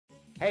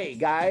Hey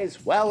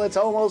guys, well, it's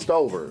almost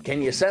over.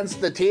 Can you sense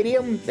the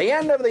tedium? The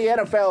end of the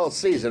NFL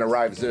season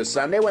arrives this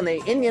Sunday when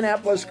the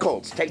Indianapolis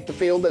Colts take the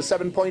field as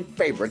 7-point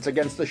favorites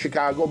against the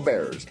Chicago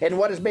Bears in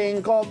what is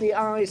being called the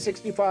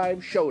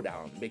I-65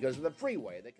 Showdown because of the freeway that